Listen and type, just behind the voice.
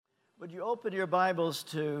Would you open your Bibles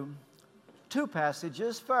to two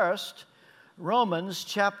passages? First, Romans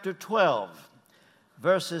chapter 12,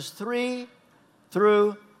 verses 3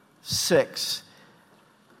 through 6.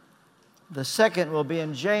 The second will be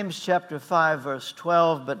in James chapter 5, verse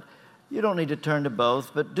 12, but you don't need to turn to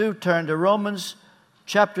both, but do turn to Romans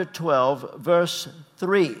chapter 12, verse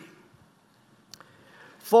 3.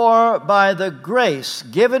 For by the grace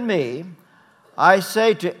given me, I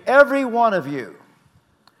say to every one of you,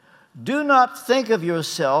 do not think of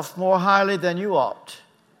yourself more highly than you ought,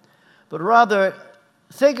 but rather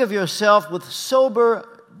think of yourself with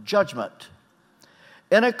sober judgment,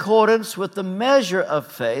 in accordance with the measure of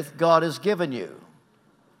faith God has given you.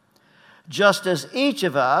 Just as each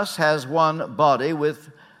of us has one body with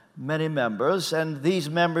many members, and these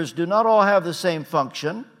members do not all have the same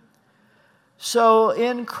function, so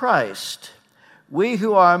in Christ we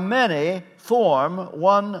who are many form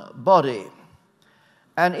one body,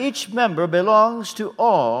 and each member belongs to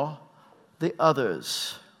all the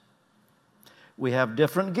others. We have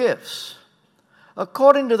different gifts,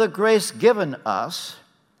 according to the grace given us.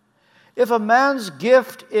 If a man's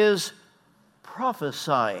gift is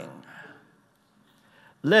prophesying,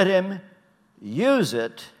 let him use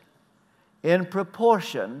it in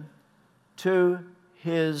proportion to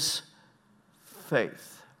his faith.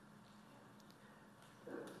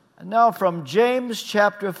 And now from James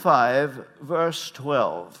chapter 5, verse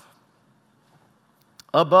 12.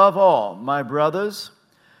 Above all, my brothers,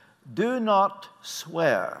 do not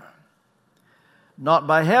swear, not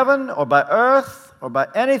by heaven or by earth or by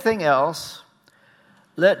anything else.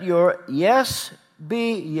 Let your yes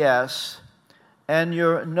be yes and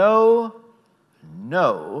your no,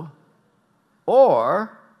 no,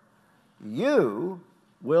 or you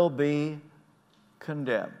will be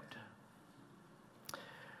condemned.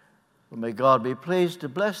 Well, may God be pleased to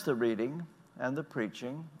bless the reading and the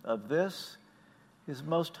preaching of this, His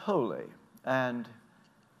most holy and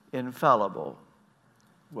infallible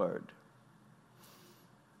word.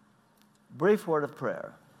 Brief word of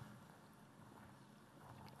prayer.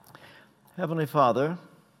 Heavenly Father,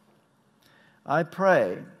 I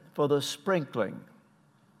pray for the sprinkling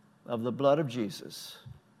of the blood of Jesus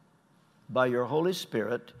by your Holy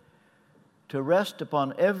Spirit to rest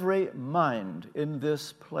upon every mind in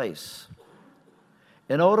this place,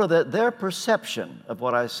 in order that their perception of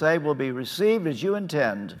what I say will be received as you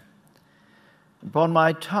intend, upon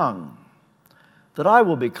my tongue, that I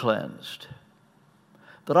will be cleansed,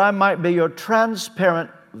 that I might be your transparent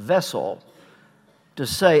vessel to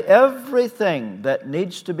say everything that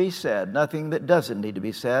needs to be said, nothing that doesn't need to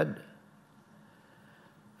be said.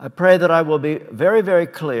 I pray that I will be very, very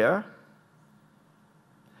clear.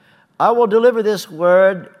 I will deliver this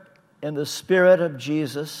word in the Spirit of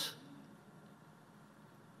Jesus.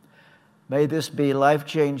 May this be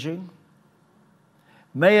life-changing.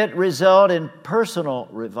 May it result in personal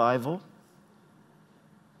revival.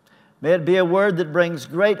 May it be a word that brings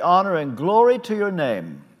great honor and glory to your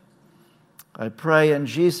name. I pray in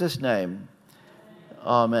Jesus' name.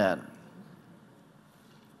 Amen.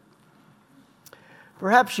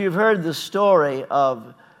 Perhaps you've heard the story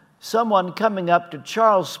of someone coming up to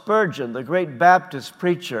Charles Spurgeon, the great Baptist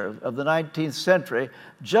preacher of the 19th century,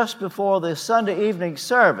 just before the Sunday evening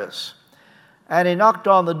service. And he knocked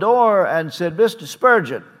on the door and said, Mr.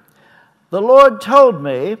 Spurgeon, the Lord told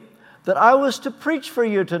me that I was to preach for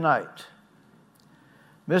you tonight.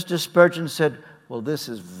 Mr. Spurgeon said, well, this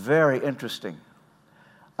is very interesting.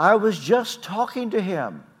 I was just talking to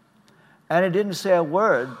him, and he didn't say a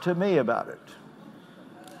word to me about it.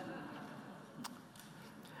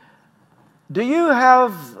 Do you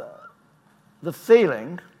have the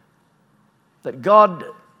feeling that God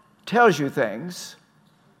tells you things?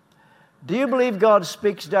 Do you believe God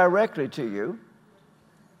speaks directly to you?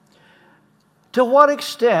 To what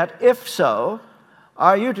extent, if so,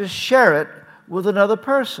 are you to share it with another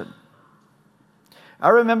person? I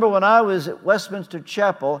remember when I was at Westminster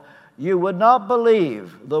Chapel, you would not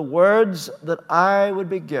believe the words that I would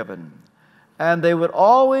be given, and they would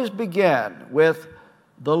always begin with,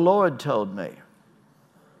 the Lord told me.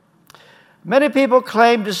 Many people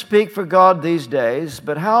claim to speak for God these days,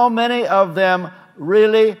 but how many of them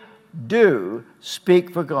really do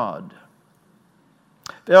speak for God?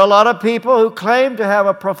 There are a lot of people who claim to have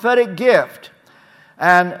a prophetic gift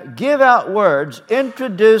and give out words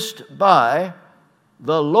introduced by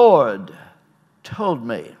the Lord told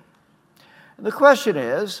me. And the question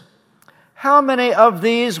is, how many of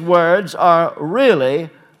these words are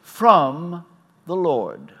really from the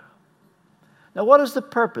Lord? Now, what is the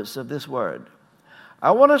purpose of this word? I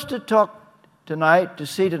want us to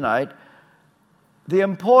see tonight, the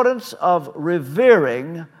importance of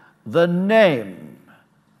revering the name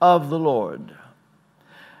of the Lord.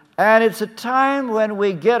 And it's a time when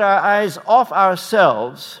we get our eyes off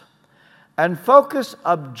ourselves and focus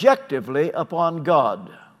objectively upon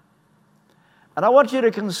God. And I want you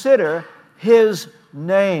to consider His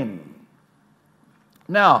name.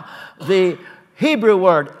 Now, the Hebrew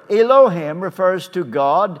word Elohim refers to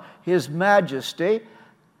God, His majesty,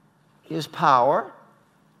 His power.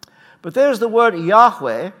 But there's the word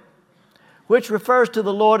Yahweh, which refers to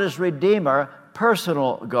the Lord as Redeemer,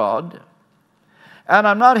 personal God. And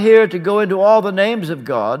I'm not here to go into all the names of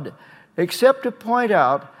God, except to point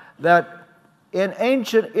out that in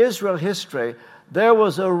ancient Israel history, there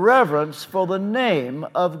was a reverence for the name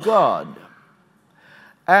of God.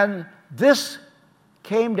 And this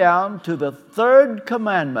came down to the third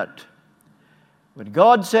commandment. When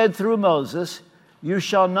God said through Moses, "You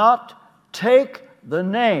shall not take the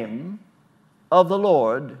name of the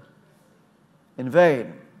Lord in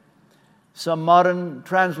vain." Some modern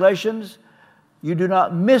translations, "You do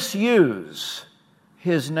not misuse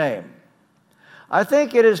His name." I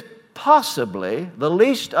think it is possibly the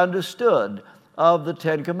least understood of the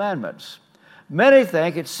Ten Commandments. Many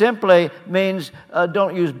think it simply means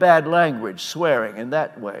don't use bad language, swearing in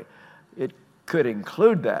that way. It could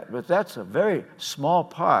include that, but that's a very small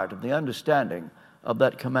part of the understanding of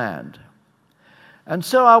that command. And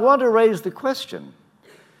so I want to raise the question,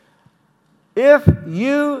 if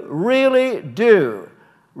you really do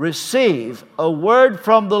receive a word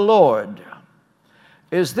from the Lord,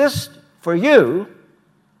 is this for you,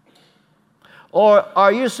 or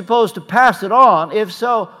are you supposed to pass it on? If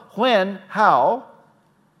so, when, how?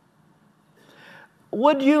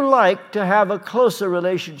 Would you like to have a closer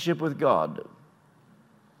relationship with God?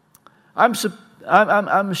 I'm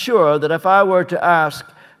sure that if I were to ask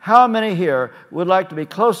how many here would like to be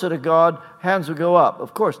closer to God, hands would go up.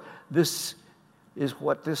 Of course, this is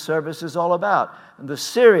what this service is all about, the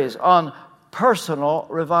series on personal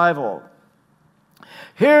revival.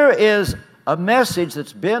 Here is a message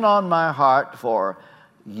that's been on my heart for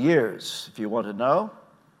years, if you want to know.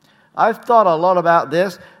 I've thought a lot about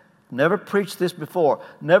this, never preached this before,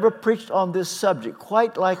 never preached on this subject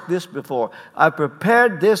quite like this before. I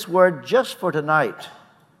prepared this word just for tonight.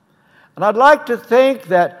 And I'd like to think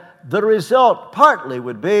that the result partly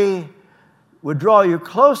would draw you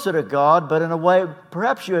closer to God, but in a way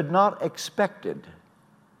perhaps you had not expected.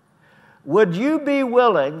 Would you be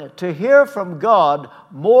willing to hear from God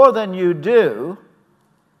more than you do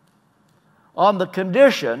on the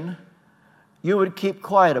condition you would keep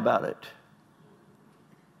quiet about it?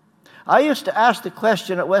 I used to ask the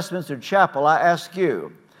question at Westminster Chapel, I ask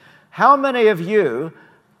you, how many of you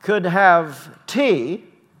could have tea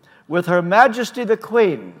with Her Majesty the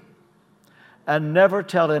Queen and never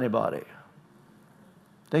tell anybody?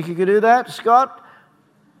 Think you could do that, Scott?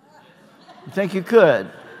 You think you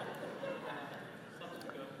could?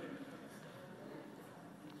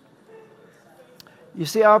 You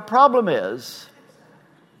see, our problem is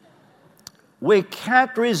we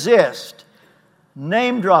can't resist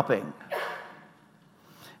name dropping.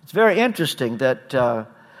 It's very interesting that,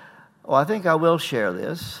 I think I will share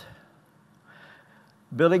this.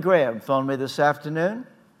 Billy Graham phoned me this afternoon.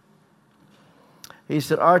 He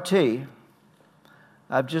said, "RT,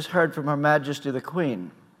 I've just heard from Her Majesty the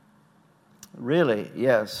Queen." Really?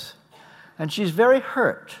 Yes. And she's very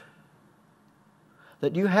hurt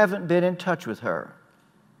that you haven't been in touch with her.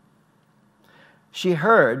 She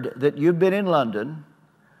heard that you've been in London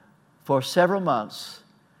for several months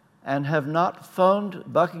and have not phoned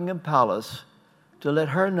Buckingham Palace to let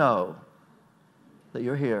her know that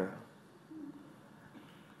you're here.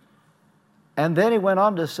 And then he went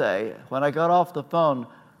on to say, when I got off the phone,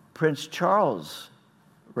 Prince Charles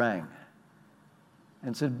rang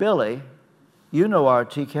and said, "Billy, you know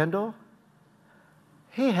R.T. Kendall.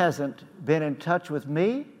 He hasn't been in touch with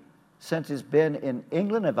me since he's been in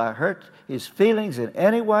England. Have I hurt his feelings in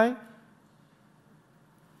any way?"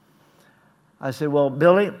 I said, "Well,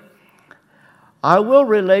 Billy, I will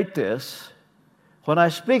relate this when I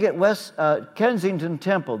speak at Kensington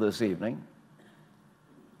Temple this evening,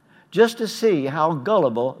 just to see how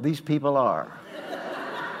gullible these people are."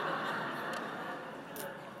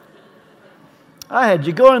 I had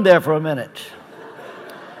you going there for a minute.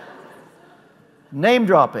 Name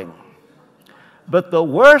dropping. But the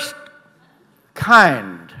worst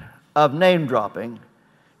kind of name dropping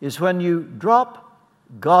is when you drop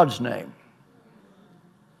God's name.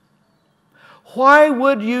 Why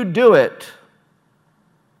would you do it?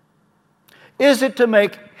 Is it to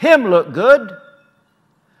make Him look good,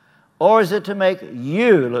 or is it to make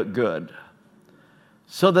you look good?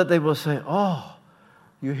 So that they will say, "Oh,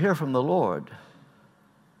 you hear from the Lord.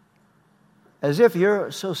 as if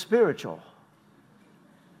you're so spiritual.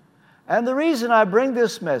 And the reason I bring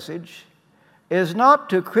this message is not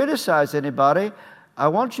to criticize anybody. I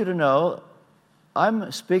want you to know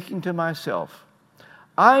I'm speaking to myself.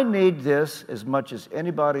 I need this as much as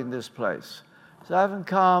anybody in this place. So I haven't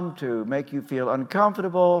come to make you feel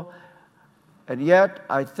uncomfortable, and yet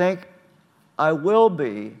I think I will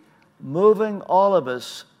be moving all of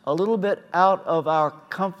us a little bit out of our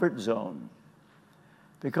comfort zone,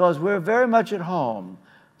 because we're very much at home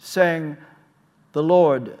saying, the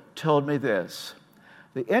Lord told me this.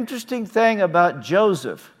 The interesting thing about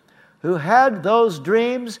Joseph, who had those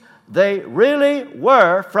dreams, they really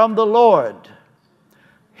were from the Lord.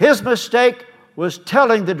 His mistake was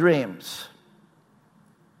telling the dreams.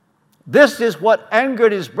 This is what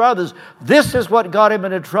angered his brothers. This is what got him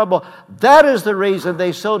into trouble. That is the reason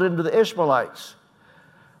they sold him to the Ishmaelites.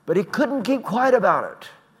 But he couldn't keep quiet about it.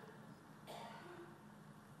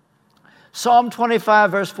 Psalm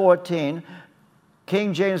 25, verse 14,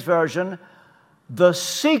 King James Version, the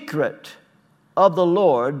secret of the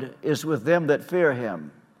Lord is with them that fear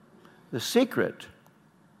him. The secret.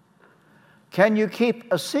 Can you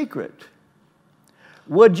keep a secret?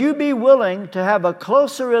 Would you be willing to have a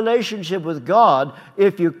closer relationship with God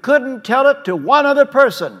if you couldn't tell it to one other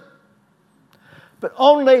person, but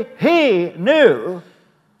only He knew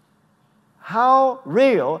how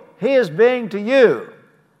real He is being to you?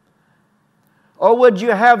 Or would you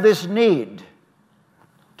have this need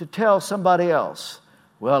to tell somebody else,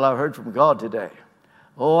 well, I heard from God today.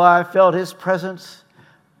 Oh, I felt His presence.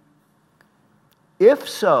 If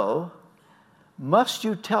so, must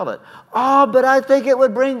you tell it? Oh, but I think it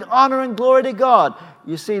would bring honor and glory to God.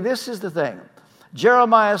 You see, this is the thing.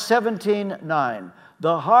 Jeremiah 17:9.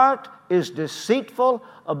 The heart is deceitful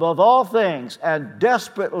above all things and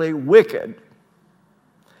desperately wicked.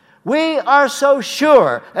 We are so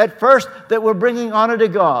sure at first that we're bringing honor to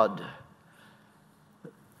God.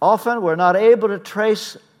 Often we're not able to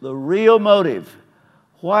trace the real motive,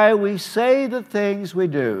 why we say the things we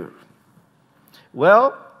do.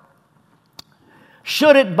 Well,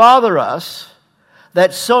 should it bother us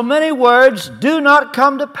that so many words do not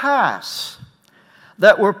come to pass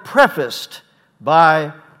that were prefaced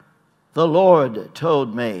by the Lord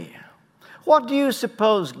told me? What do you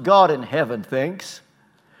suppose God in heaven thinks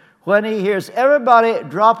when He hears everybody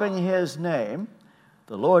dropping His name?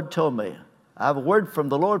 The Lord told me, I have a word from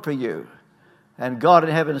the Lord for you. And God in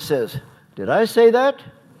heaven says, did I say that?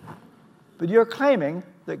 But you're claiming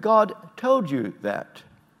that God told you that.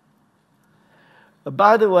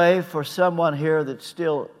 By the way, for someone here that's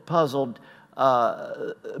still puzzled,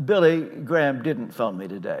 Billy Graham didn't phone me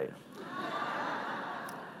today.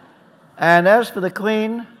 And as for the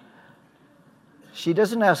Queen, she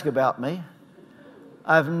doesn't ask about me.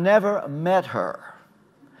 I've never met her.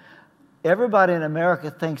 Everybody in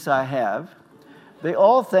America thinks I have. They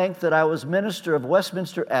all think that I was minister of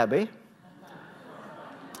Westminster Abbey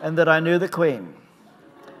and that I knew the Queen.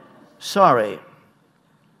 Sorry.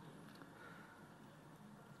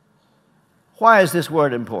 Why is this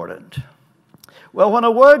word important? Well, when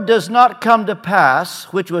a word does not come to pass,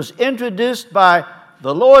 which was introduced by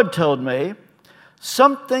the Lord told me,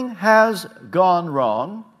 something has gone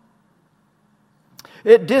wrong.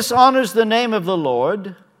 It dishonors the name of the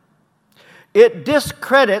Lord. It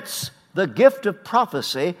discredits the gift of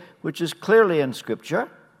prophecy, which is clearly in Scripture,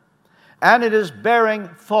 and it is bearing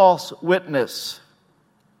false witness.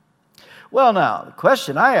 Well, now, the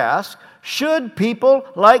question I ask, should people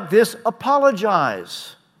like this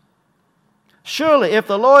apologize? Surely, if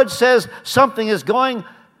the Lord says something is going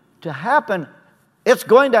to happen, it's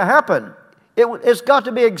going to happen. It's got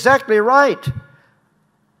to be exactly right.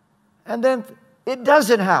 And then it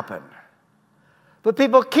doesn't happen. But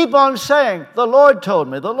people keep on saying, the Lord told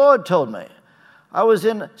me, the Lord told me. I was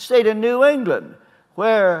in a state in New England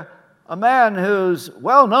where a man who's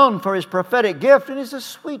well known for his prophetic gift, and he's a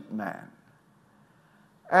sweet man.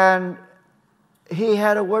 And he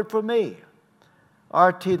had a word for me.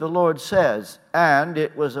 R.T., the Lord says, and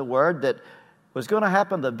it was a word that was going to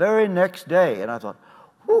happen the very next day. And I thought,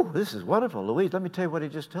 whew, this is wonderful, Louise. Let me tell you what he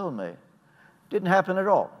just told me. Didn't happen at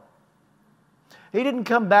all. He didn't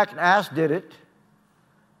come back and ask, did it?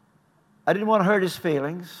 I didn't want to hurt his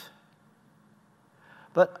feelings.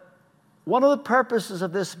 But one of the purposes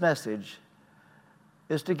of this message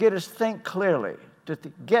is to get us think clearly, to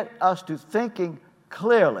get us to thinking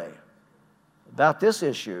clearly about this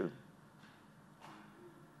issue,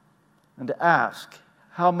 and to ask,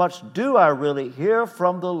 how much do I really hear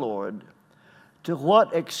from the Lord? To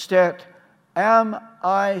what extent am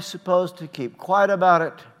I supposed to keep quiet about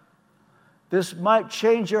it? This might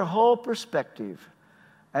change your whole perspective.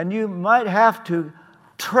 And you might have to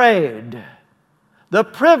trade the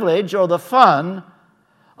privilege or the fun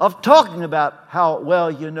of talking about how well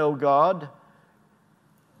you know God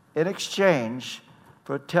in exchange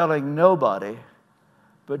for telling nobody,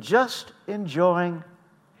 but just enjoying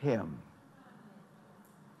Him.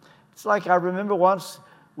 It's like I remember once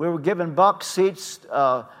we were given box seats,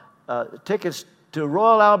 tickets to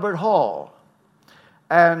Royal Albert Hall.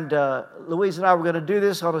 And Louise and I were going to do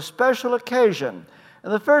this on a special occasion.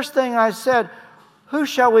 And the first thing I said, who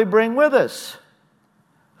shall we bring with us?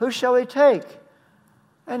 Who shall we take?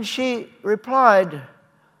 And she replied,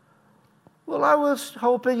 well, I was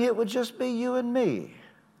hoping it would just be you and me.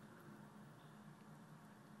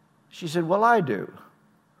 She said, well, I do.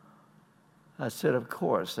 I said, of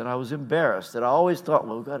course. And I was embarrassed. And I always thought,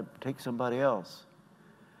 well, we've got to take somebody else.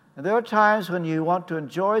 And there are times when you want to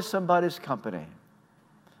enjoy somebody's company.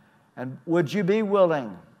 And would you be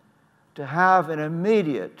willing to have an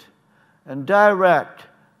immediate and direct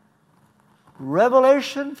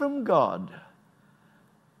revelation from God,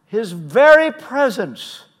 His very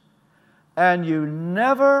presence, and you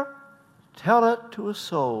never tell it to a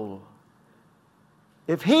soul?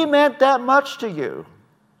 If He meant that much to you,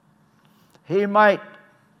 He might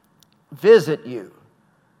visit you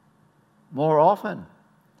more often.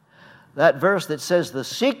 That verse that says, the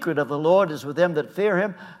secret of the Lord is with them that fear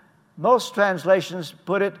Him, most translations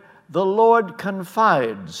put it, the Lord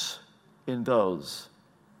confides in those.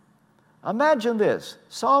 Imagine this,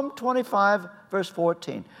 Psalm 25, verse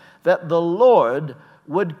 14, that the Lord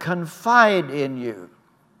would confide in you.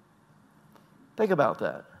 Think about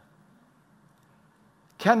that.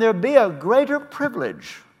 Can there be a greater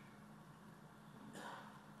privilege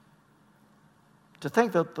to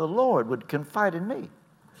think that the Lord would confide in me?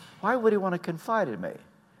 Why would He want to confide in me?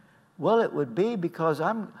 Well, it would be because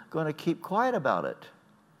I'm going to keep quiet about it.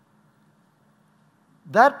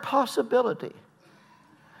 That possibility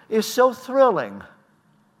is so thrilling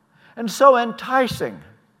and so enticing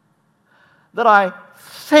that I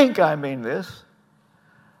think I mean this,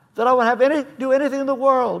 that I would do anything in the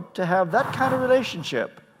world to have that kind of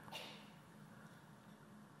relationship.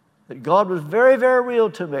 That God was very, very real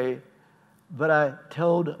to me, but I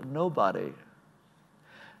told nobody.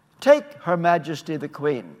 Take Her Majesty the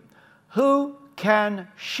Queen. Who can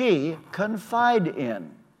she confide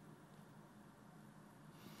in?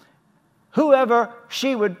 Whoever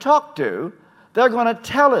she would talk to, they're going to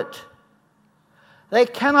tell it. They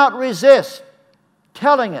cannot resist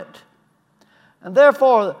telling it. And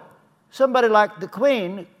therefore, somebody like the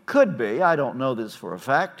Queen could be, I don't know this for a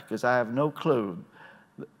fact because I have no clue,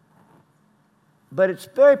 but it's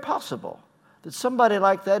very possible that somebody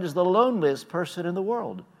like that is the loneliest person in the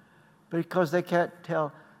world because they can't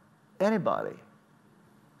tell anybody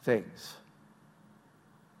things.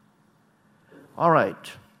 All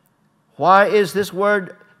right. Why is this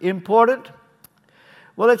word important?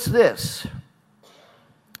 Well, it's this.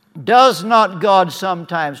 Does not God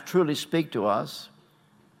sometimes truly speak to us?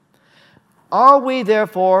 Are we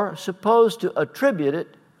therefore supposed to attribute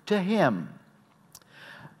it to Him?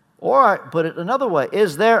 Or I put it another way,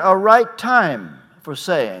 is there a right time for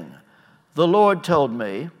saying, the Lord told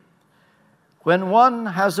me, when one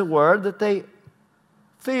has a word that they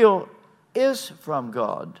feel is from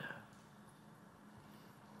God?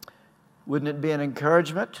 Wouldn't it be an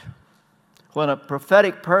encouragement when a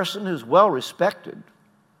prophetic person who's well respected,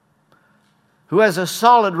 who has a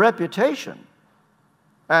solid reputation,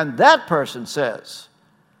 and that person says,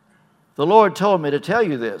 the Lord told me to tell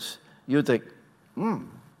you this, you think,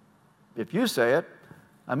 if you say it,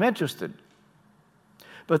 I'm interested.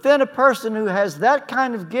 But then a person who has that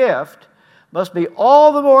kind of gift must be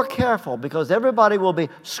all the more careful because everybody will be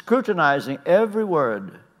scrutinizing every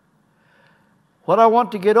word. What I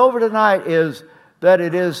want to get over tonight is that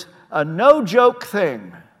it is a no-joke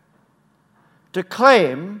thing to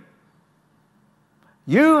claim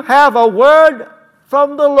you have a word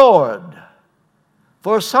from the Lord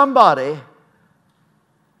for somebody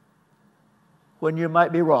when you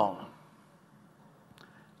might be wrong.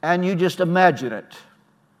 And you just imagine it.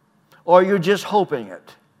 Or you're just hoping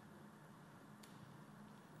it.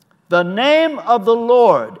 The name of the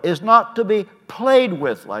Lord is not to be played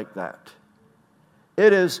with like that.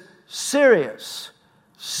 It is serious,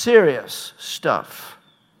 serious stuff.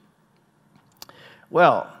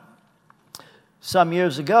 Well, some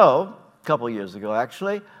years ago, a couple years ago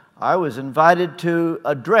actually, I was invited to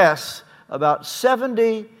address about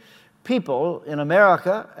 70 people in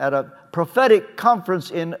America at a prophetic conference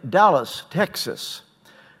in Dallas, Texas.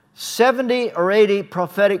 70 or 80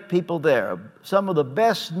 prophetic people there, some of the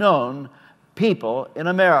best known people in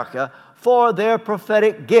America for their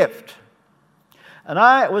prophetic gift. And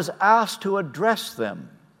I was asked to address them.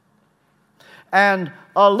 And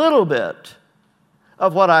a little bit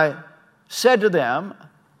of what I said to them,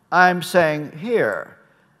 I'm saying here.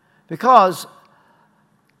 Because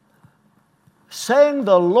saying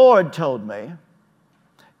the Lord told me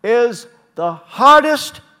is the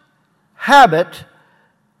hardest habit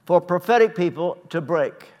for prophetic people to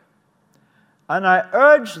break. And I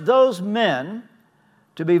urge those men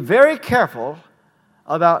to be very careful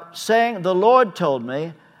about saying the Lord told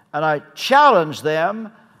me, and I challenge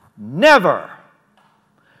them, never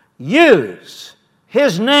use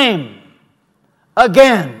His name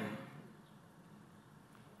again.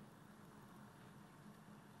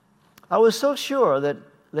 I was so sure that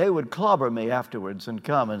they would clobber me afterwards and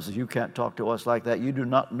come and say, you can't talk to us like that. You do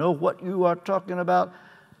not know what you are talking about.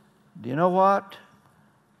 Do you know what?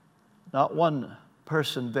 Not one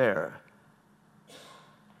person there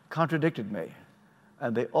contradicted me.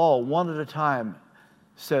 And they all, one at a time,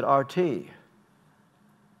 said, RT,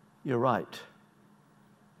 you're right.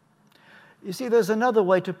 You see, there's another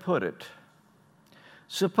way to put it.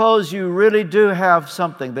 Suppose you really do have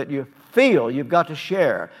something that you feel you've got to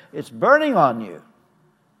share. It's burning on you.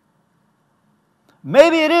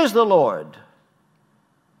 Maybe it is the Lord.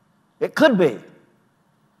 It could be.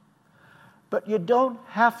 But you don't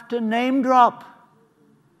have to name drop.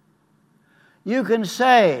 You can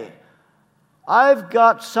say, I've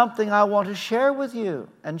got something I want to share with you,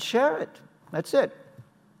 and share it. That's it.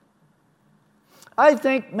 I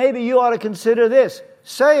think maybe you ought to consider this.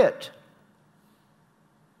 Say it.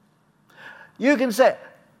 You can say,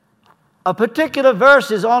 a particular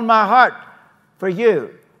verse is on my heart for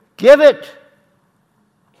you. Give it.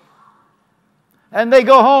 And they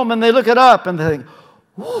go home and they look it up and they think,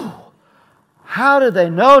 whew, how did they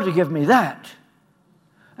know to give me that?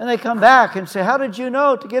 And they come back and say, how did you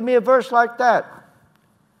know to give me a verse like that?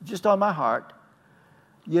 Just on my heart.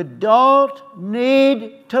 You don't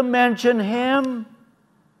need to mention Him.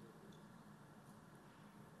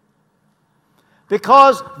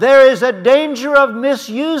 Because there is a danger of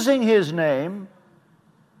misusing His name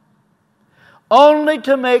only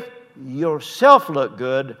to make yourself look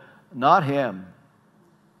good, not Him.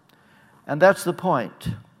 And that's the point.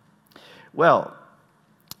 Well,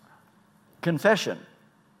 confession.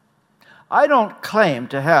 I don't claim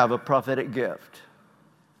to have a prophetic gift.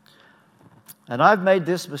 And I've made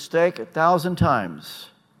this mistake 1,000 times,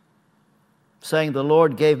 saying the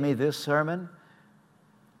Lord gave me this sermon.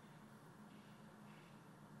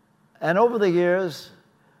 And over the years,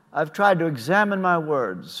 I've tried to examine my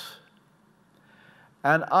words.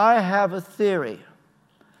 And I have a theory.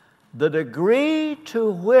 The degree to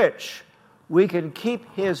which we can keep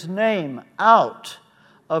His name out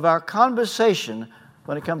of our conversation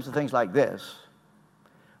when it comes to things like this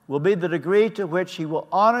will be the degree to which He will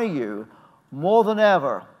honor you more than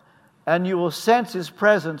ever, and you will sense His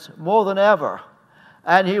presence more than ever,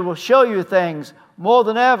 and He will show you things more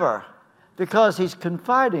than ever because He's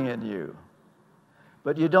confiding in you.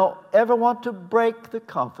 But you don't ever want to break the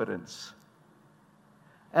confidence.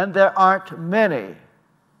 And there aren't many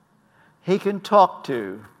He can talk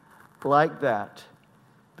to like that,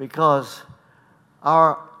 because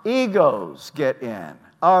our egos get in.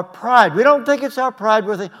 Our pride. We don't think it's our pride.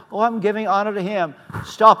 We're thinking, oh, I'm giving honor to Him.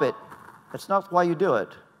 Stop it. That's not why you do it.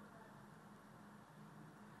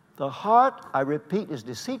 The heart, I repeat, is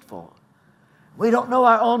deceitful. We don't know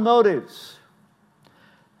our own motives.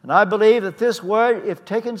 And I believe that this word, if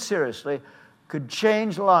taken seriously, could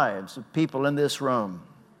change lives of people in this room.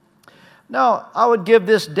 Now, I would give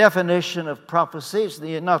this definition of prophecy. It's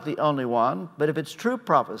not the only one, but if it's true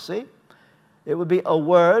prophecy, it would be a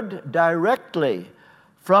word directly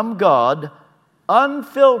from God,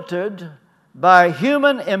 unfiltered by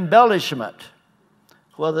human embellishment,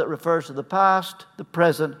 whether it refers to the past, the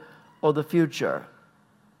present, or the future.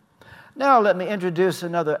 Now, let me introduce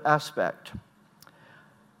another aspect.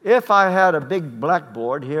 If I had a big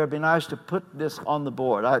blackboard here, it'd be nice to put this on the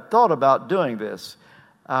board. I thought about doing this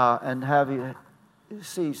and have you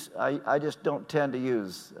see. I just don't tend to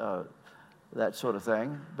use that sort of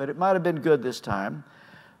thing, but it might have been good this time.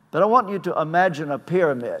 But I want you to imagine a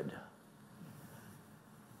pyramid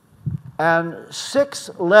and 6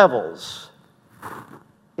 levels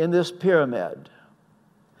in this pyramid,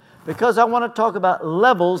 because I want to talk about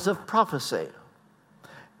levels of prophecy.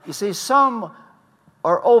 You see, some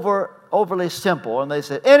are overly simple, and they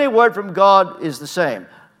say any word from God is the same.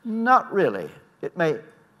 Not really. It may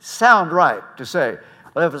sound right to say,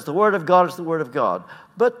 well, if it's the Word of God, it's the Word of God.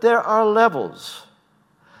 But there are levels.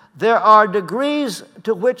 There are degrees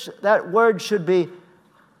to which that word should be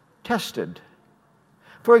tested.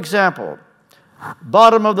 For example,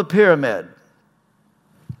 bottom of the pyramid,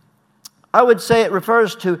 I would say it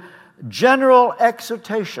refers to general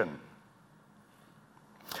exhortation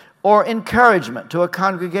or encouragement to a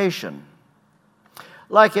congregation.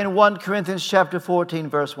 Like in 1 Corinthians chapter 14,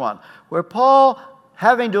 verse 1, where Paul,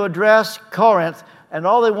 having to address Corinth, and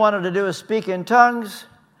all they wanted to do is speak in tongues,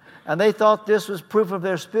 and they thought this was proof of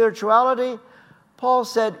their spirituality, Paul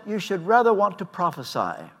said, you should rather want to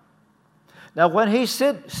prophesy. Now, when he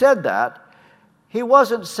said that, he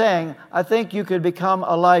wasn't saying, I think you could become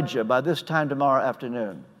Elijah by this time tomorrow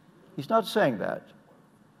afternoon. He's not saying that.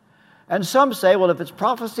 And some say, well, if it's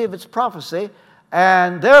prophecy,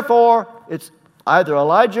 and therefore it's either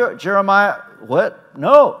Elijah, Jeremiah, what?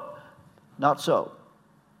 No, not so.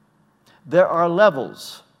 There are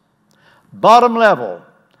levels. Bottom level,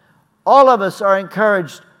 all of us are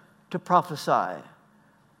encouraged to prophesy.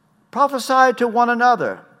 Prophesy to one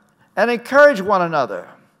another and encourage one another.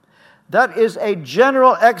 That is a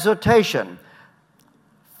general exhortation.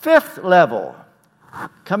 Fifth level,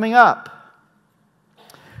 coming up.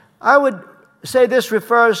 I would say this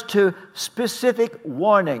refers to specific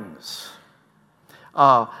warnings.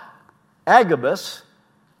 Agabus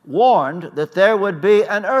warned that there would be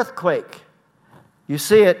an earthquake. You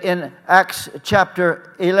see it in Acts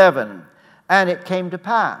chapter 11. And it came to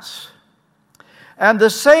pass. And the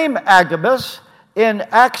same Agabus in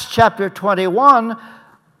Acts chapter 21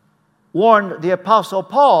 warned the Apostle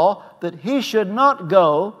Paul that he should not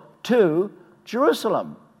go to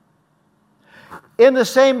Jerusalem. In the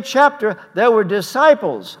same chapter, there were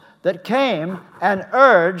disciples that came and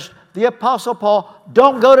urged the Apostle Paul,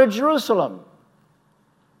 don't go to Jerusalem.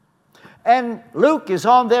 And Luke is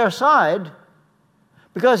on their side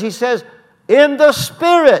because he says, in the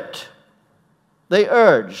Spirit, they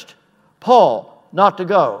urged Paul not to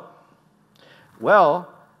go.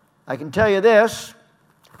 Well, I can tell you this,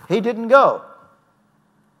 he didn't go.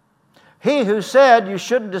 He who said you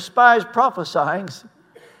shouldn't despise prophesying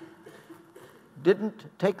didn't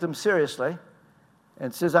take them seriously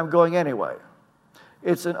and says, I'm going anyway.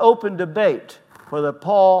 It's an open debate whether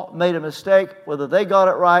Paul made a mistake, whether they got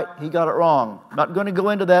it right, he got it wrong. I'm not going to go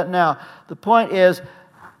into that now. The point is,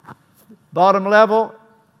 bottom level,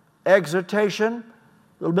 exhortation, a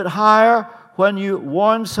little bit higher when you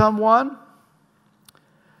warn someone.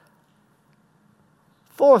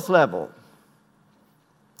 Fourth level,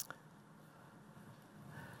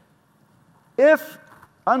 if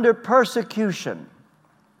under persecution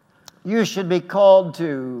you should be called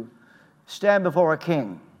to stand before a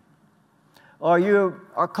king, or you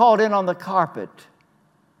are called in on the carpet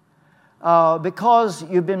because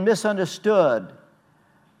you've been misunderstood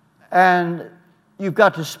and you've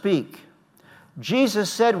got to speak.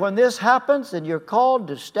 Jesus said, when this happens and you're called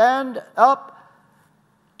to stand up,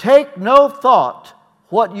 take no thought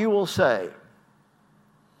what you will say,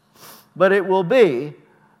 but it will be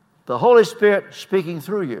the Holy Spirit speaking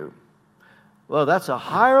through you. Well, that's a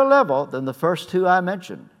higher level than the first two I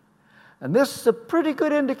mentioned. And this is a pretty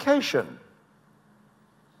good indication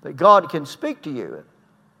that God can speak to you.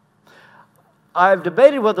 I've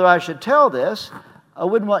debated whether I should tell this. I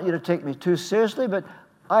wouldn't want you to take me too seriously, but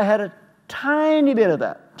I had a tiny bit of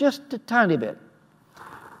that, just a tiny bit.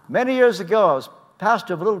 Many years ago, I was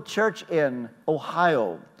pastor of a little church in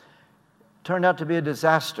Ohio. Turned out to be a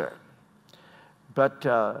disaster. But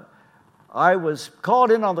I was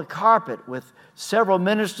called in on the carpet with several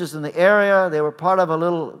ministers in the area. They were part of a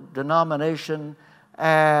little denomination,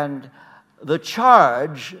 and the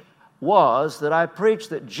charge was that I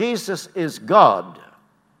preached that Jesus is God.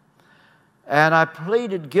 And I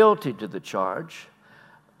pleaded guilty to the charge,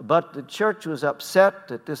 but the church was upset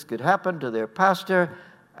that this could happen to their pastor,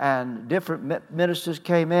 and different ministers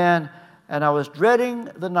came in, and I was dreading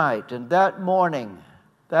the night. And that morning,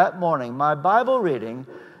 my Bible reading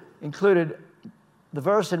included the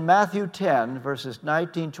verse in Matthew 10, verses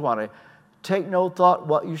 19, 20, take no thought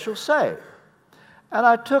what you shall say. And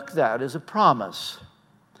I took that as a promise.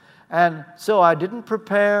 And so I didn't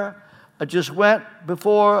prepare. I just went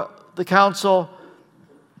before the council,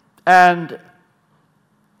 and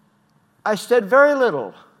I said very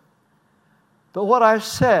little. But what I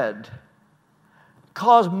said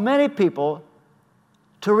caused many people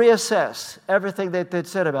to reassess everything that they'd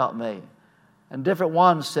said about me. And different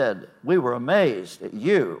ones said, we were amazed at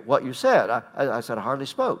you, what you said. I said, I hardly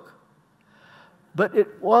spoke. But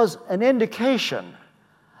it was an indication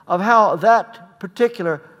of how that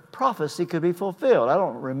particular prophecy could be fulfilled. I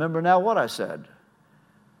don't remember now what I said.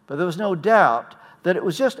 But there was no doubt that it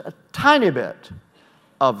was just a tiny bit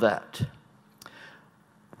of that.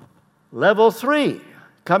 Level 3,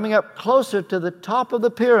 coming up closer to the top of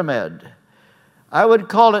the pyramid. I would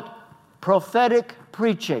call it prophetic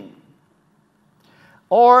preaching.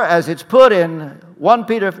 Or as it's put in 1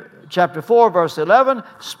 Peter chapter 4, verse 11,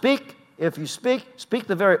 speak, if you speak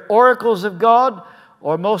the very oracles of God,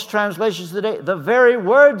 or most translations today, the very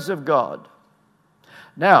words of God.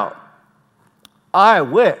 Now, I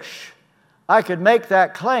wish I could make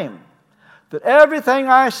that claim, that everything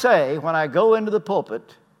I say when I go into the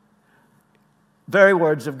pulpit, very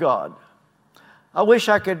words of God. I wish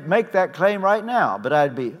I could make that claim right now, but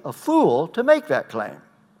I'd be a fool to make that claim.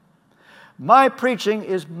 My preaching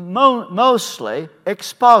is mostly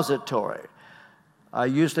expository. I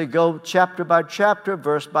usually go chapter by chapter,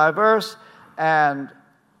 verse by verse, and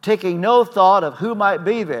taking no thought of who might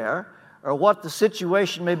be there or what the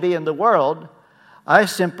situation may be in the world, I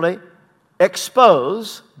simply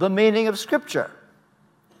expose the meaning of Scripture.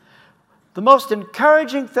 The most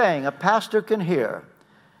encouraging thing a pastor can hear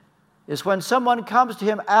is when someone comes to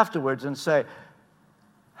him afterwards and say,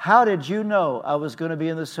 "How did you know I was going to be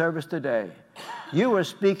in the service today? You were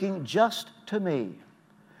speaking just to me."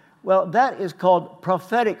 Well, that is called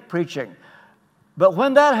prophetic preaching. But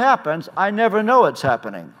when that happens, I never know it's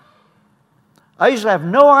happening. I usually have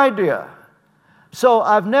no idea. So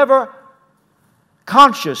I've never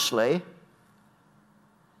consciously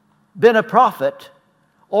been a prophet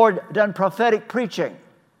or done prophetic preaching.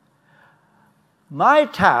 My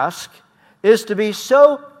task is to be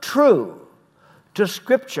so true to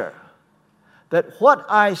Scripture that what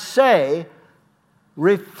I say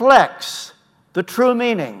reflects the true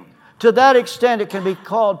meaning. To that extent, it can be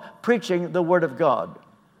called preaching the Word of God.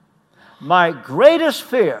 My greatest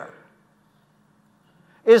fear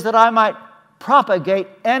is that I might propagate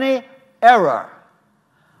any error.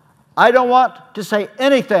 I don't want to say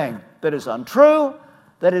anything that is untrue,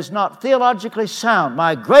 that is not theologically sound.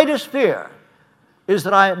 My greatest fear is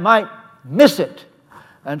that I might miss it.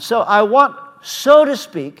 And so I want, so to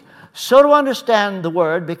speak, so to understand the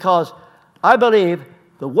Word, because I believe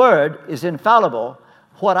the Word is infallible.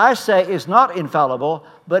 What I say is not infallible,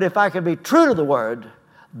 but if I can be true to the Word,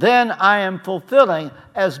 then I am fulfilling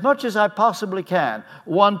as much as I possibly can.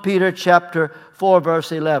 1 Peter chapter 4,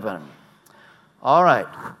 verse 11. All right.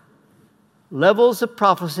 Levels of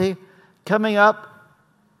prophecy coming up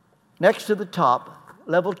next to the top,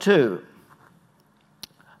 level 2.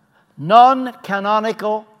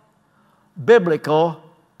 Non-canonical biblical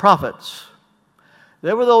prophets.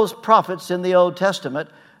 There were those prophets in the Old Testament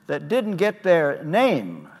that didn't get their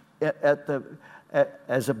name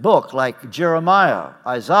as a book, like Jeremiah,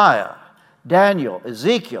 Isaiah, Daniel,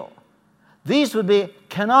 Ezekiel. These would be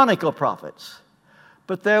canonical prophets.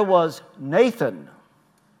 But there was Nathan,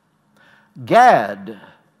 Gad,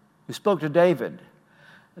 who spoke to David.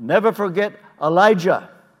 Never forget Elijah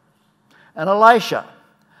and Elisha,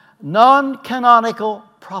 non-canonical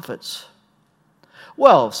prophets.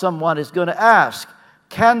 Well, someone is going to ask,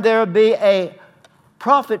 can there be a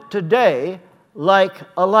prophet today like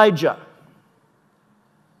Elijah?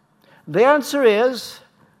 The answer is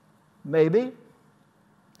maybe.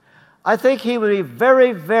 I think he would be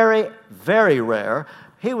very, very, very rare.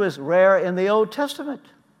 He was rare in the Old Testament.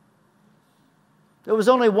 There was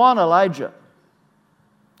only one Elijah.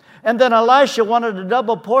 And then Elisha wanted a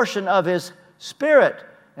double portion of his spirit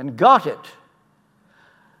and got it.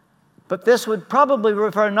 But this would probably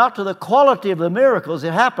refer not to the quality of the miracles.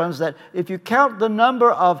 It happens that if you count the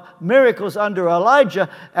number of miracles under Elijah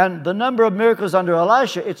and the number of miracles under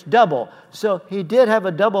Elisha, it's double. So he did have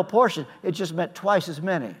a double portion. It just meant twice as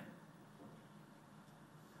many.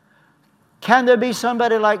 Can there be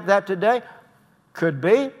somebody like that today? Could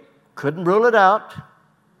be. Couldn't rule it out.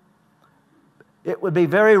 It would be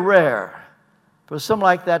very rare for someone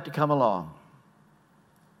like that to come along.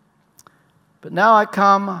 But now I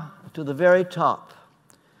come to the very top.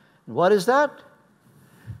 And what is that?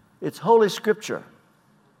 It's Holy Scripture.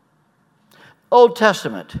 Old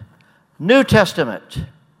Testament, New Testament,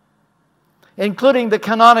 including the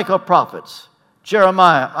canonical prophets,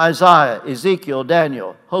 Jeremiah, Isaiah, Ezekiel,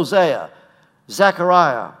 Daniel, Hosea,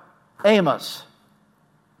 Zechariah, Amos.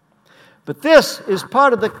 But this is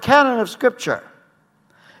part of the canon of Scripture.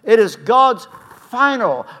 It is God's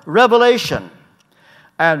final revelation.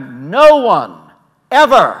 And no one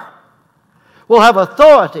ever will have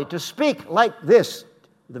authority to speak like this,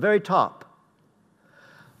 the very top.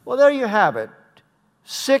 Well, there you have it.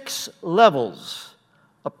 6 levels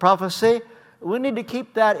of prophecy. We need to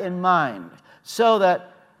keep that in mind so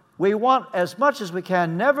that we want, as much as we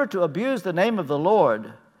can, never to abuse the name of the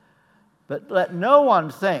Lord, but let no one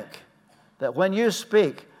think that when you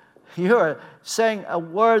speak, you're saying a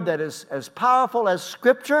word that is as powerful as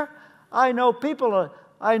Scripture. I know people,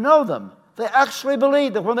 I know them. They actually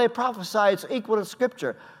believe that when they prophesy, it's equal to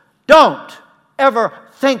Scripture. Don't ever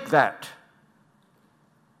think that.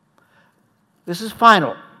 This is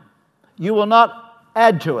final. You will not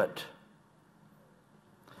add to it.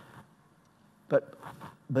 But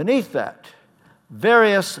beneath that,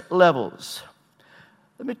 various levels.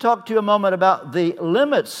 Let me talk to you a moment about the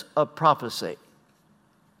limits of prophecy.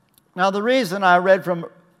 Now, the reason I read from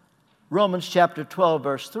Romans chapter 12,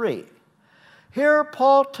 verse 3. Here,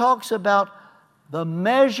 Paul talks about the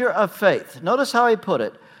measure of faith. Notice how he put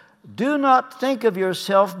it. Do not think of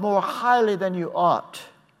yourself more highly than you ought,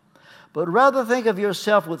 but rather think of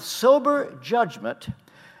yourself with sober judgment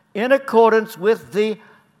in accordance with the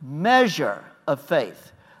measure of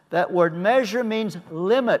faith. That word measure means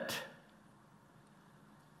limit.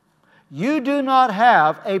 You do not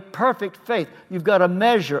have a perfect faith. You've got a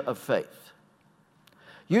measure of faith.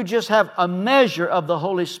 You just have a measure of the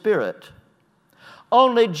Holy Spirit.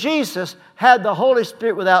 Only Jesus had the Holy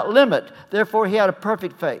Spirit without limit. Therefore, he had a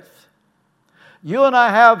perfect faith. You and I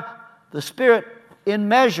have the Spirit in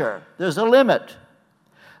measure. There's a limit.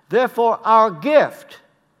 Therefore, our gift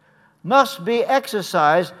must be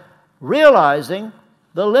exercised realizing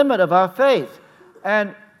the limit of our faith.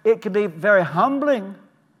 And it can be very humbling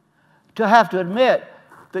to have to admit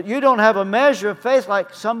that you don't have a measure of faith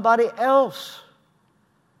like somebody else.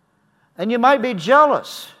 And you might be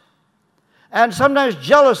jealous. And sometimes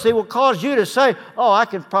jealousy will cause you to say, oh, I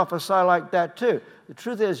can prophesy like that too. The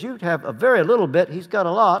truth is, you have a very little bit. He's got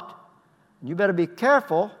a lot. You better be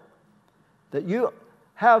careful that you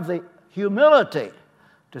have the humility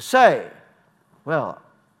to say, well,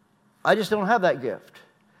 I just don't have that gift.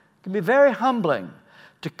 It can be very humbling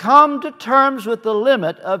to come to terms with the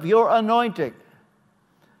limit of your anointing.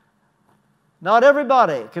 Not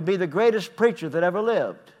everybody can be the greatest preacher that ever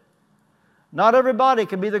lived. Not everybody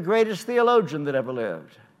can be the greatest theologian that ever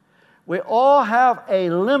lived. We all have a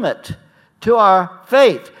limit to our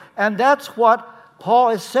faith. And that's what Paul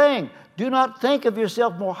is saying. Do not think of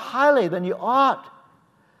yourself more highly than you ought.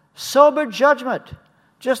 Sober judgment.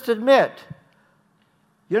 Just admit,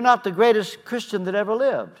 you're not the greatest Christian that ever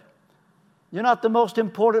lived. You're not the most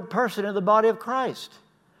important person in the body of Christ.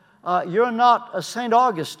 You're not a St.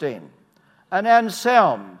 Augustine, an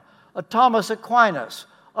Anselm, a Thomas Aquinas,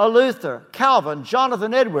 a Luther, Calvin,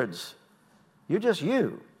 Jonathan Edwards. You're just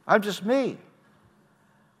you. I'm just me.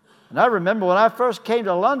 And I remember when I first came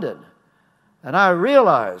to London, and I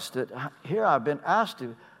realized that here I've been asked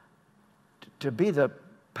to be the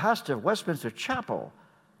pastor of Westminster Chapel.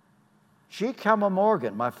 G. Campbell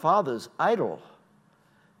Morgan, my father's idol,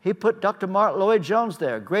 he put Dr. Martin Lloyd-Jones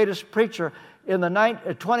there, greatest preacher in the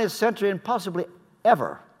 20th century and possibly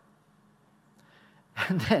ever.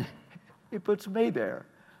 And then he puts me there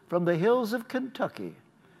from the hills of Kentucky.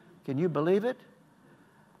 Can you believe it?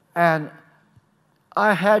 And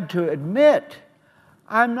I had to admit,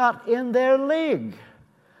 I'm not in their league.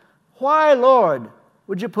 Why, Lord,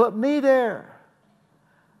 would you put me there?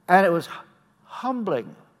 And it was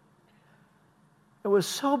humbling. It was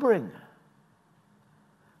sobering.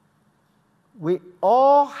 We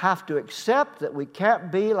all have to accept that we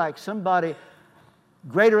can't be like somebody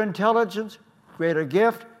greater intelligence, greater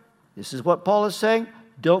gift. This is what Paul is saying.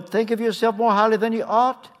 Don't think of yourself more highly than you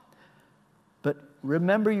ought. But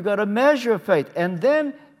remember, you've got a measure of faith. And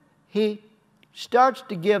then he starts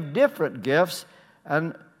to give different gifts.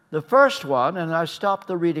 And the first one, and I stopped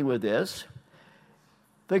the reading with this,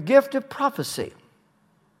 the gift of prophecy.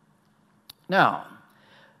 Now,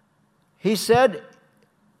 he said,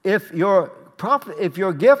 if your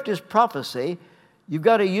gift is prophecy, you've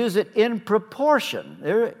got to use it in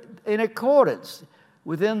proportion, in accordance,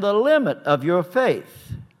 within the limit of your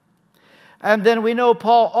faith. And then we know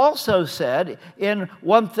Paul also said in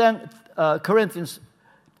 1 Corinthians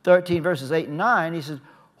 13, verses 8 and 9, he says,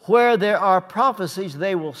 where there are prophecies,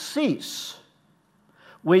 they will cease.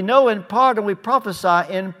 We know in part and we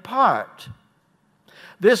prophesy in part.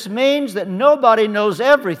 This means that nobody knows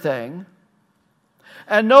everything,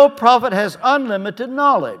 and no prophet has unlimited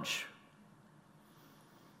knowledge.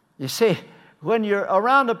 You see, when you're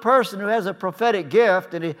around a person who has a prophetic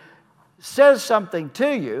gift and he says something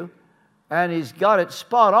to you and he's got it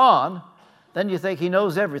spot on, then you think he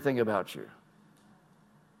knows everything about you.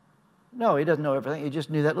 No, he doesn't know everything. He just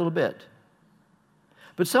knew that little bit.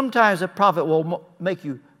 But sometimes a prophet will make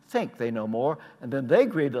you think they know more, and then they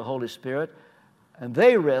grieve the Holy Spirit, and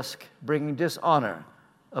they risk bringing dishonor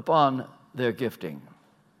upon their gifting.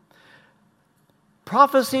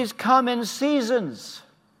 Prophecies come in seasons.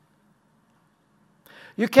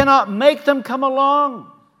 You cannot make them come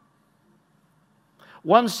along.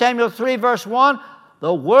 1 Samuel 3, verse 1,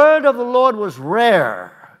 the word of the Lord was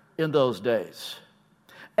rare in those days.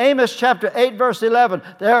 Amos chapter 8, verse 11,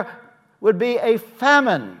 there would be a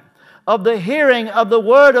famine of the hearing of the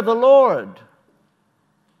word of the Lord.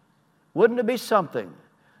 Wouldn't it be something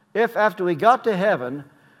if after we got to heaven,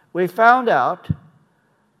 we found out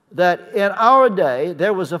that in our day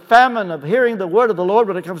there was a famine of hearing the word of the Lord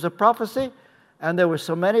when it comes to prophecy, and there were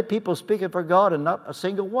so many people speaking for God and not a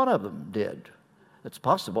single one of them did. It's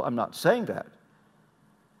possible. I'm not saying that.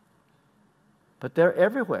 But they're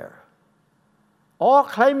everywhere, all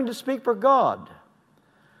claiming to speak for God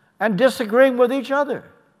and disagreeing with each other.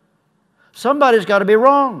 Somebody's got to be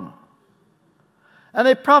wrong. And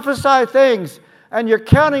they prophesy things, and you're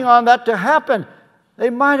counting on that to happen. They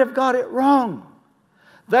might have got it wrong.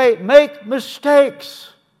 They make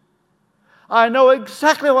mistakes. I know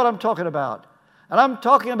exactly what I'm talking about. And I'm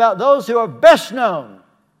talking about those who are best known,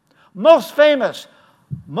 most famous,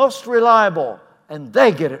 most reliable, and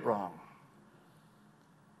they get it wrong.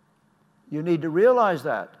 You need to realize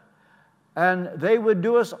that. And they would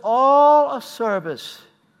do us all a service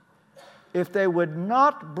if they would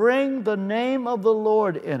not bring the name of the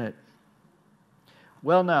Lord in it.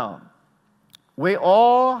 Well, now, we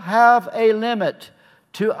all have a limit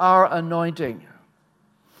to our anointing.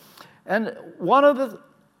 And one of the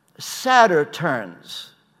sadder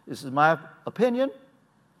turns, this is my opinion,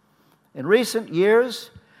 in recent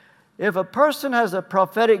years, if a person has a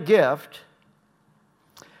prophetic gift,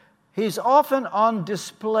 he's often on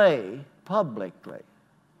display publicly.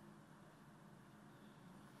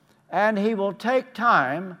 And he will take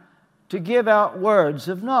time to give out words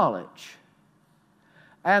of knowledge.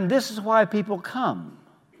 And this is why people come.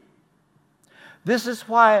 This is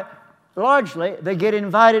why, largely, they get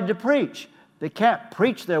invited to preach. They can't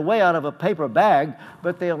preach their way out of a paper bag,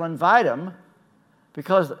 but they'll invite them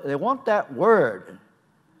because they want that word.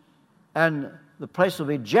 And the place will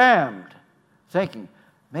be jammed, thinking,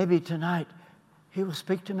 maybe tonight he will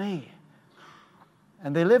speak to me.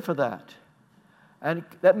 And they live for that. And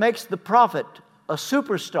that makes the prophet a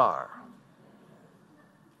superstar.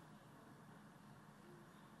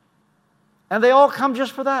 And they all come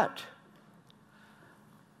just for that.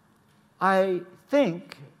 I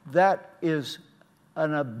think that is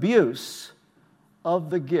an abuse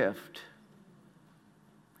of the gift.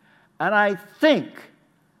 And I think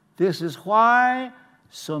this is why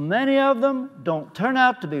so many of them don't turn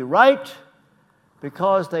out to be right,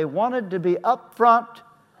 because they wanted to be up front,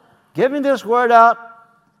 giving this word out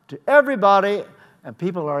to everybody, and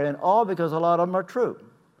people are in awe because a lot of them are true.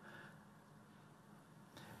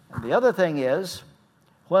 And the other thing is,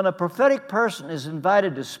 when a prophetic person is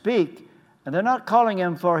invited to speak, and they're not calling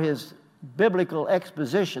him for his biblical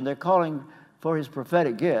exposition, they're calling for his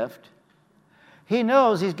prophetic gift, he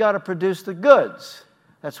knows he's got to produce the goods.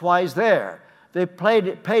 That's why he's there. They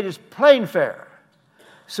paid his plane fare.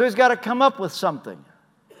 So he's got to come up with something.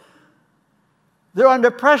 They're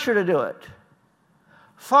under pressure to do it.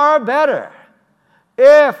 Far better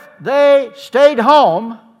if they stayed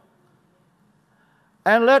home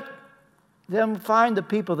and let them find the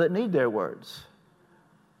people that need their words.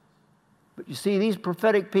 But you see, these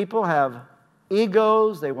prophetic people have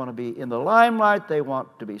egos. They want to be in the limelight. They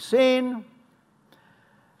want to be seen.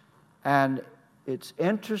 And it's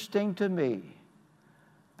interesting to me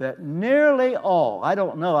that nearly all, I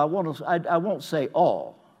don't know, I won't say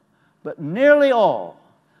all, but nearly all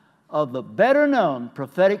of the better known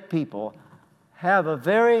prophetic people have a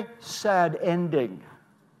very sad ending.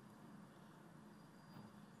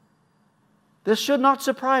 This should not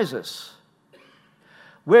surprise us.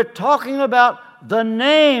 We're talking about the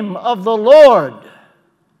name of the Lord.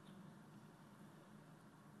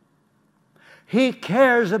 He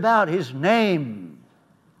cares about His name.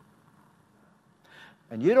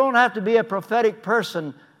 And you don't have to be a prophetic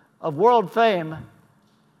person of world fame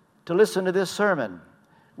to listen to this sermon.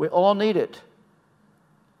 We all need it.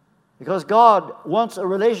 Because God wants a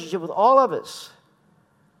relationship with all of us.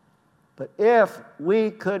 But if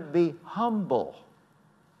we could be humble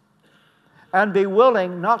and be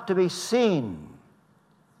willing not to be seen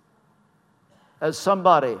as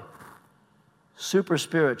somebody super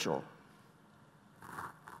spiritual.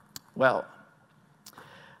 Well,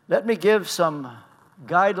 let me give some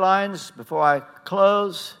guidelines before I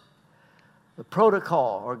close. The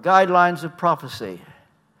protocol or guidelines of prophecy.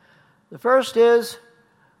 The first is,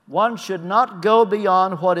 one should not go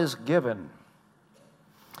beyond what is given.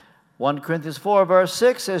 1 Corinthians 4 verse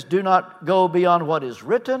 6 says, do not go beyond what is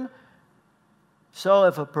written. So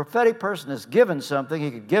if a prophetic person is given something,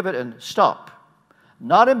 he could give it and stop.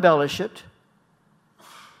 Not embellish it.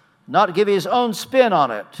 Not give his own spin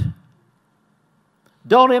on it.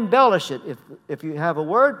 Don't embellish it. If you have a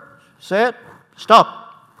word, say it, stop.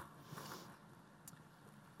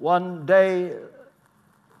 One day,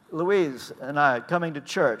 Louise and I coming to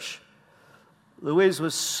church, Louise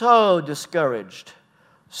was so discouraged,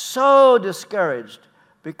 so discouraged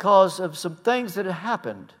because of some things that had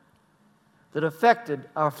happened that affected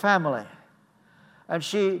our family. And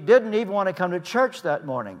she didn't even want to come to church that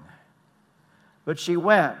morning, but she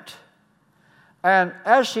went. And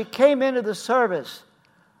as she came into the service,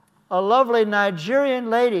 a lovely Nigerian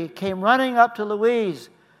lady came running up to Louise,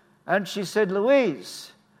 and she said,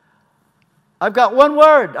 "Louise, I've got one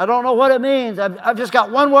word. I don't know what it means. I've just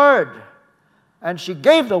got one word." And she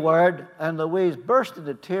gave the word, and Louise burst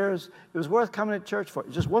into tears. It was worth coming to church for.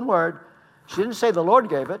 Just one word. She didn't say the Lord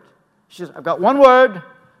gave it. She said, "I've got one word,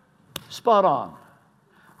 spot on."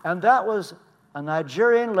 And that was a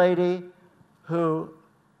Nigerian lady who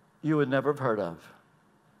you would never have heard of.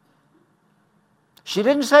 She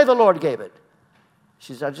didn't say the Lord gave it.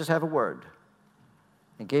 She said, "I just have a word,"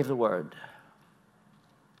 and gave the word.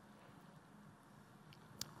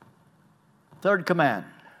 Third command.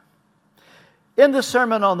 In the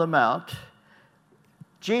Sermon on the Mount,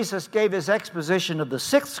 Jesus gave his exposition of the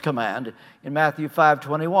sixth command in Matthew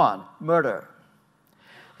 5:21, murder.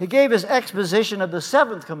 He gave his exposition of the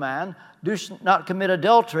seventh command, do not commit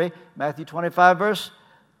adultery, Matthew 25, verse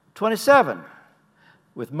 27.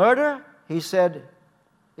 With murder, he said,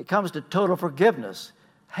 it comes to total forgiveness.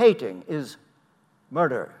 Hating is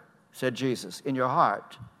murder, said Jesus, in your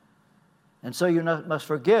heart. And so you must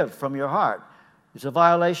forgive from your heart. It's a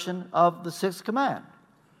violation of the sixth command.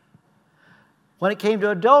 When it came to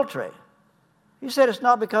adultery, he said it's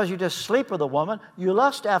not because you just sleep with a woman, you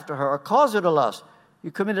lust after her or cause her to lust. You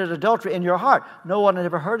committed adultery in your heart. No one had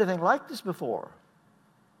ever heard anything like this before.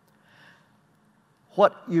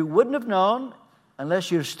 What you wouldn't have known,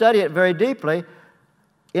 unless you study it very deeply,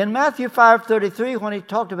 in Matthew 5:33, when he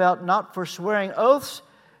talked about not forswearing oaths,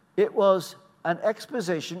 it was an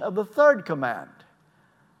exposition of the third command.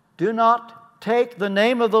 Do not take the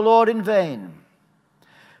name of the Lord in vain.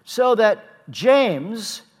 So that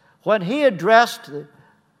James, when he addressed the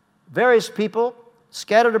various people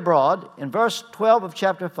scattered abroad, in verse 12 of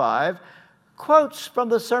chapter 5, quotes from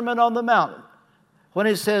the Sermon on the Mount when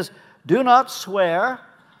he says, "Do not swear,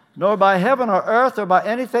 nor by heaven or earth or by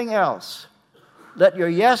anything else. Let your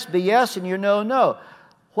yes be yes and your no, no."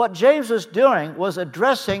 What James was doing was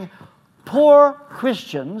addressing poor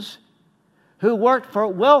Christians who worked for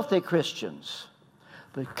wealthy Christians.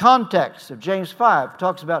 The context of James 5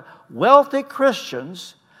 talks about wealthy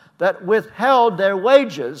Christians that withheld their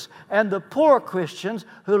wages and the poor Christians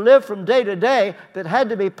who lived from day to day that had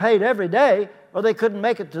to be paid every day or they couldn't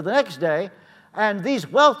make it to the next day. And these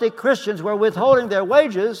wealthy Christians were withholding their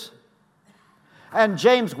wages, and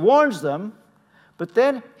James warns them, but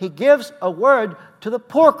then he gives a word to the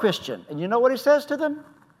poor Christian. And you know what he says to them?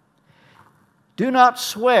 Do not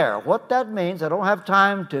swear. What that means, I don't have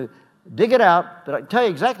time to dig it out, but I can tell you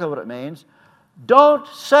exactly what it means. Don't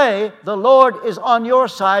say the Lord is on your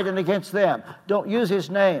side and against them. Don't use his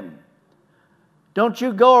name. Don't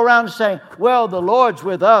you go around saying, well, the Lord's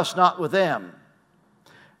with us, not with them.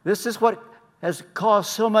 This is what has caused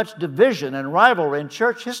so much division and rivalry in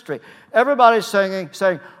church history. Everybody's saying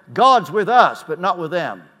God's with us, but not with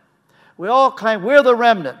them. We all claim we're the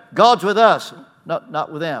remnant. God's with us,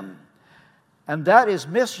 not with them. And that is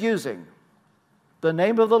misusing the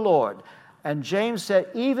name of the Lord. And James said,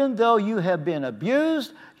 even though you have been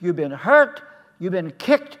abused, you've been hurt, you've been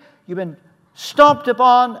kicked, you've been stomped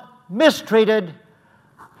upon, mistreated,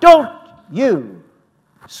 don't you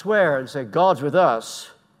swear and say, God's with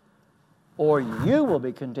us, or you will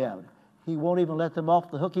be condemned. He won't even let them off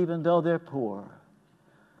the hook even though they're poor.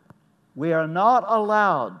 We are not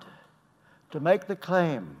allowed to make the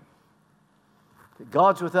claim that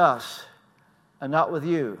God's with us and not with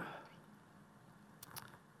you.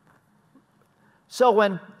 So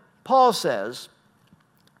when Paul says,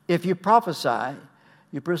 if you prophesy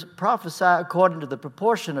according to the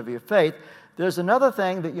proportion of your faith, there's another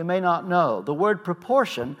thing that you may not know. The word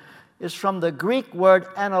proportion is from the Greek word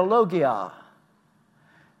analogia.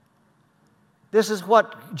 This is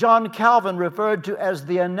what John Calvin referred to as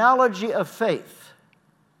the analogy of faith.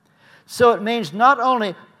 So it means not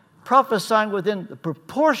only prophesying within the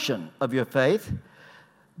proportion of your faith,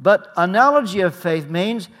 but analogy of faith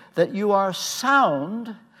means that you are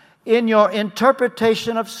sound in your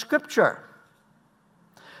interpretation of Scripture.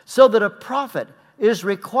 So that a prophet is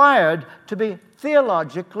required to be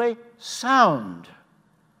theologically sound.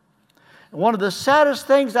 One of the saddest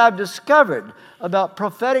things I've discovered about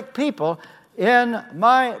prophetic people in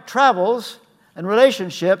my travels and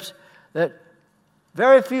relationships, that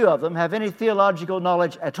very few of them have any theological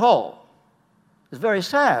knowledge at all. It's very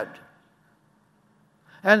sad.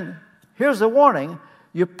 And here's the warning.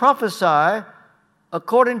 You prophesy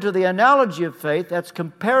according to the analogy of faith, that's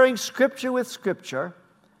comparing Scripture with Scripture,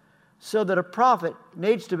 so that a prophet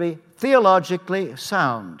needs to be theologically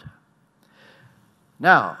sound.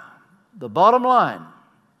 Now, the bottom line,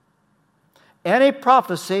 any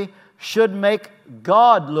prophecy should make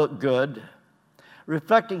God look good,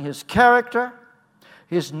 reflecting His character,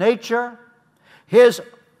 His nature, His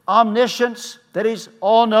omniscience, that He's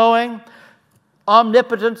all-knowing,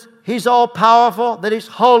 omnipotence, He's all-powerful, that He's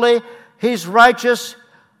holy, He's righteous.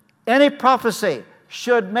 Any prophecy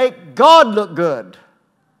should make God look good.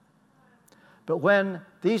 But when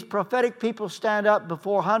these prophetic people stand up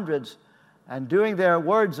before hundreds and doing their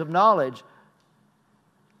words of knowledge,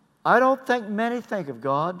 I don't think many think of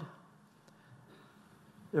God.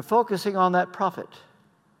 They're focusing on that prophet.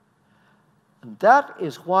 And that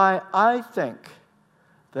is why I think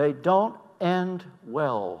they don't end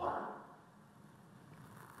well.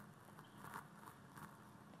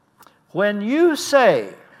 When you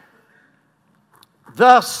say,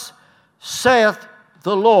 "Thus saith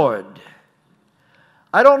the Lord,"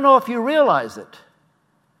 I don't know if you realize it,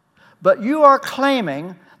 but you are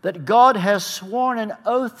claiming that God has sworn an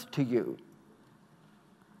oath to you.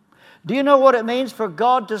 Do you know what it means for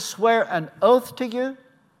God to swear an oath to you?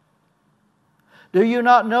 Do you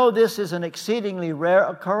not know this is an exceedingly rare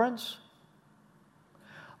occurrence?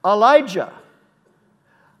 Elijah,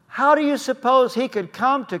 how do you suppose he could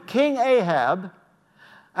come to King Ahab,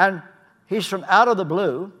 and he's from out of the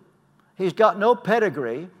blue, he's got no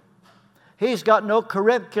pedigree, he's got no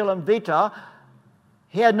curriculum vitae,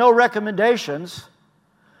 he had no recommendations.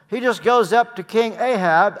 He just goes up to King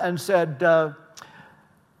Ahab and said,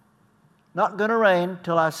 "Not going to rain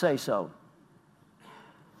till I say so."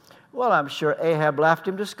 Well, I'm sure Ahab laughed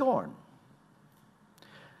him to scorn.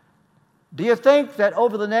 Do you think that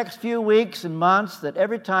over the next few weeks and months that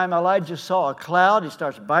every time Elijah saw a cloud, he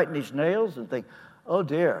starts biting his nails and think, oh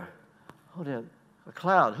dear, a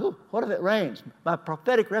cloud. What if it rains? My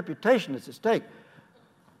prophetic reputation is at stake.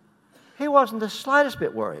 He wasn't the slightest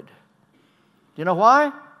bit worried. Do you know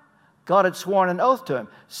why? God had sworn an oath to him.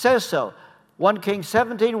 Says so. 1 Kings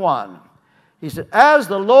 17:1. He said, "As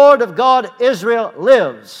the Lord of God Israel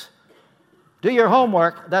lives." Do your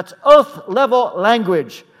homework. That's oath-level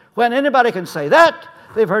language. When anybody can say that,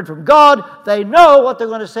 they've heard from God, they know what they're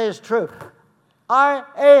going to say is true.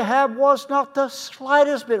 Ahab was not the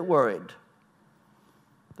slightest bit worried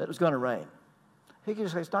that it was going to rain. He could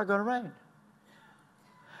just say, it's not going to rain.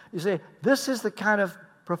 You see, this is the kind of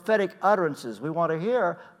prophetic utterances we want to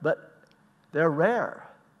hear, but they're rare.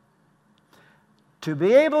 To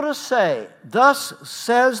be able to say, "Thus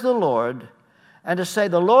says the Lord," and to say,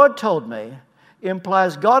 "The Lord told me,"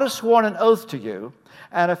 implies God has sworn an oath to you,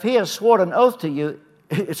 and if He has sworn an oath to you,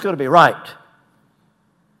 it's going to be right.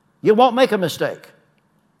 You won't make a mistake.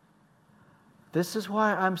 This is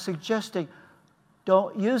why I'm suggesting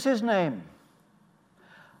don't use His name.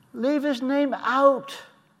 Leave His name out.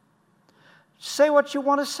 Say what you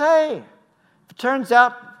want to say. If it turns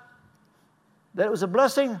out that it was a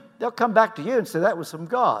blessing, they'll come back to you and say that was from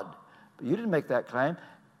God. But you didn't make that claim.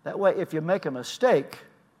 That way, if you make a mistake,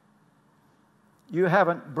 you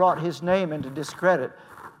haven't brought His name into discredit,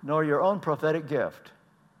 nor your own prophetic gift.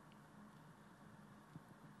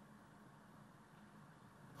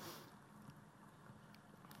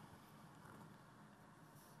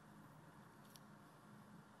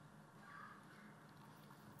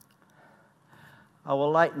 I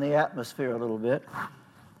will lighten the atmosphere a little bit.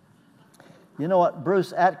 You know what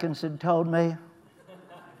Bruce Atkinson told me?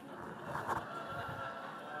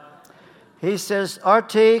 He says,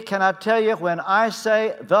 "RT, can I tell you when I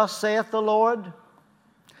say, 'Thus saith the Lord'?"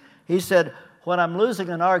 He said, when I'm losing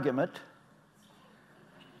an argument,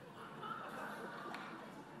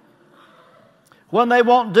 when they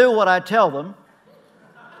won't do what I tell them,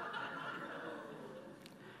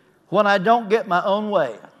 when I don't get my own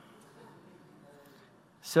way.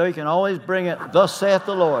 So you can always bring it, "Thus saith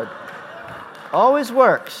the Lord." Always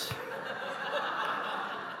works.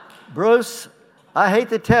 Bruce, I hate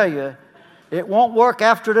to tell you, it won't work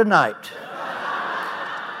after tonight.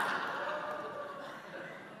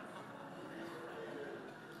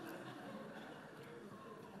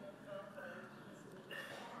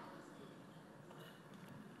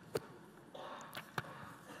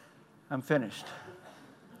 I'm finished.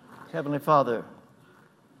 Heavenly Father,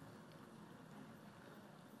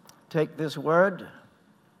 take this word,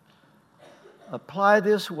 apply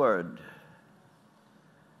this word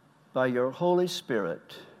by your Holy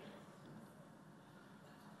Spirit.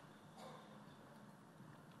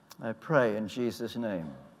 I pray in Jesus'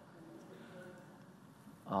 name.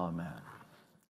 Amen.